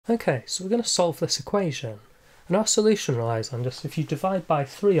Okay, so we're going to solve this equation. And our solution relies on just, if you divide by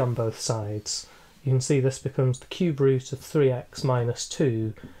 3 on both sides, you can see this becomes the cube root of 3x minus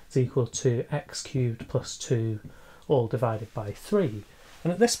 2 is equal to x cubed plus 2 all divided by 3.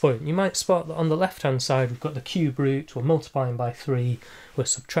 And at this point you might spot that on the left hand side we've got the cube root, we're multiplying by 3, we're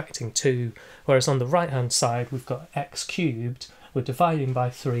subtracting 2, whereas on the right hand side we've got x cubed, we're dividing by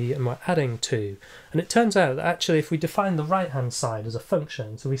 3 and we're adding 2. And it turns out that actually if we define the right hand side as a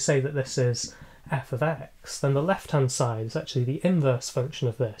function, so we say that this is f of x, then the left hand side is actually the inverse function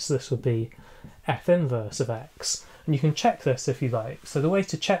of this. This would be f inverse of x. And you can check this if you like. So the way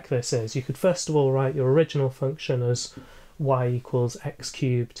to check this is you could first of all write your original function as y equals x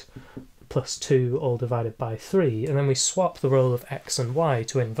cubed plus 2 all divided by 3, and then we swap the role of x and y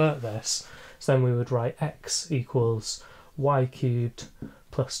to invert this. So then we would write x equals y cubed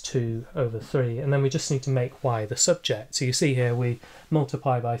plus 2 over 3, and then we just need to make y the subject. So you see here we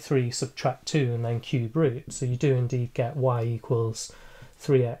multiply by 3, subtract 2, and then cube root. So you do indeed get y equals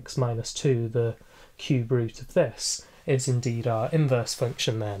 3x minus 2, the cube root of this is indeed our inverse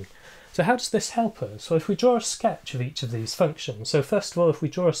function then. So how does this help us? Well, if we draw a sketch of each of these functions, so first of all if we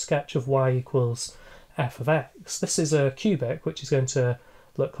draw a sketch of y equals f of x, this is a cubic which is going to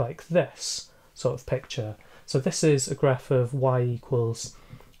look like this sort of picture. So this is a graph of y equals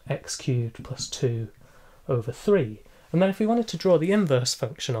x cubed plus 2 over 3. And then if we wanted to draw the inverse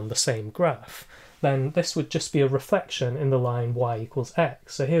function on the same graph, then this would just be a reflection in the line y equals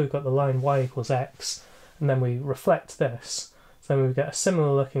x. So here we've got the line y equals x, and then we reflect this. So then we get a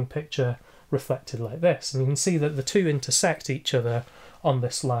similar looking picture reflected like this. And you can see that the two intersect each other on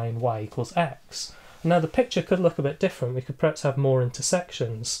this line y equals x. And now the picture could look a bit different. We could perhaps have more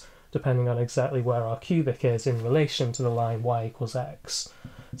intersections depending on exactly where our cubic is in relation to the line y equals x.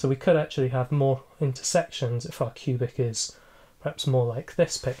 So we could actually have more intersections if our cubic is perhaps more like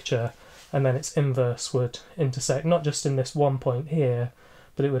this picture, and then its inverse would intersect not just in this one point here,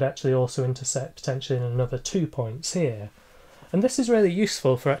 but it would actually also intersect potentially in another 2 points here. And this is really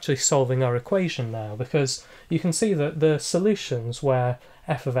useful for actually solving our equation now, because you can see that the solutions where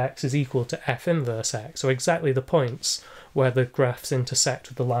f of x is equal to f inverse x are exactly the points where the graphs intersect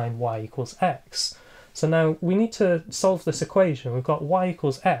with the line y equals x. So now we need to solve this equation. We've got y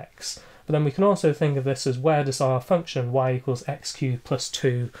equals x, but then we can also think of this as where does our function y equals x cubed plus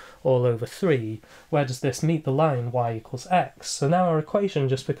 2 all over 3, where does this meet the line y equals x? So now our equation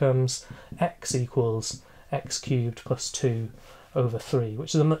just becomes x equals x cubed plus 2 over 3,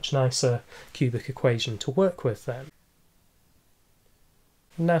 which is a much nicer cubic equation to work with then.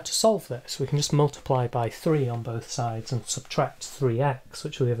 Now to solve this, we can just multiply by 3 on both sides and subtract 3x,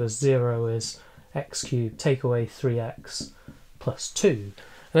 which will give us 0 is x cubed, take away 3x plus 2.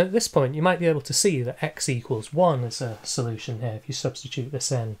 And at this point you might be able to see that x equals 1 is a solution here. If you substitute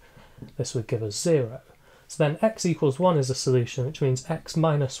this in, this would give us 0. So then x equals 1 is a solution, which means x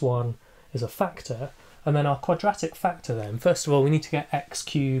minus 1 is a factor. And then our quadratic factor then, first of all we need to get x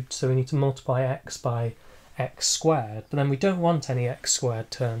cubed, so we need to multiply x by x squared, but then we don't want any x squared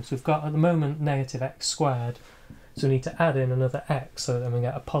terms. We've got at the moment negative x squared, so we need to add in another x, so then we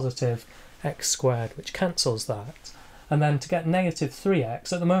get a positive x squared, which cancels that. And then to get negative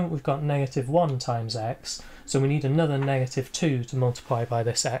 3x, at the moment we've got negative 1 times x, so we need another negative 2 to multiply by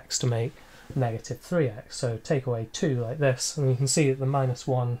this x to make negative 3x. So take away 2 like this, and you can see that the minus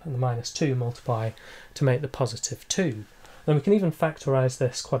 1 and the minus 2 multiply to make the positive 2. Then we can even factorise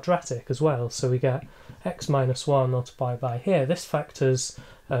this quadratic as well, so we get x minus 1 multiplied by here. This factors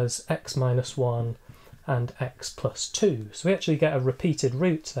as x minus 1 and x plus 2. So we actually get a repeated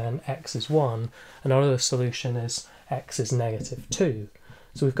root then, x is 1, and our other solution is x is negative 2.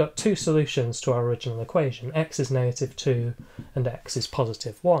 So we've got two solutions to our original equation. X is negative 2 and x is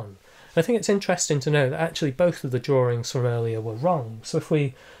positive 1. And I think it's interesting to know that actually both of the drawings from earlier were wrong. So if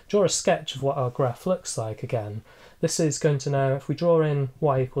we draw a sketch of what our graph looks like again, this is going to now, if we draw in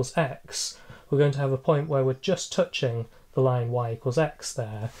y equals x, we're going to have a point where we're just touching the line y equals x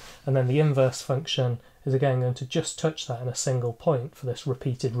there, and then the inverse function is again going to just touch that in a single point for this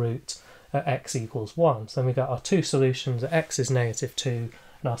repeated root at x equals 1. So then we've got our two solutions at x is negative 2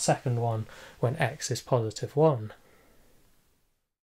 and our second one when x is positive 1.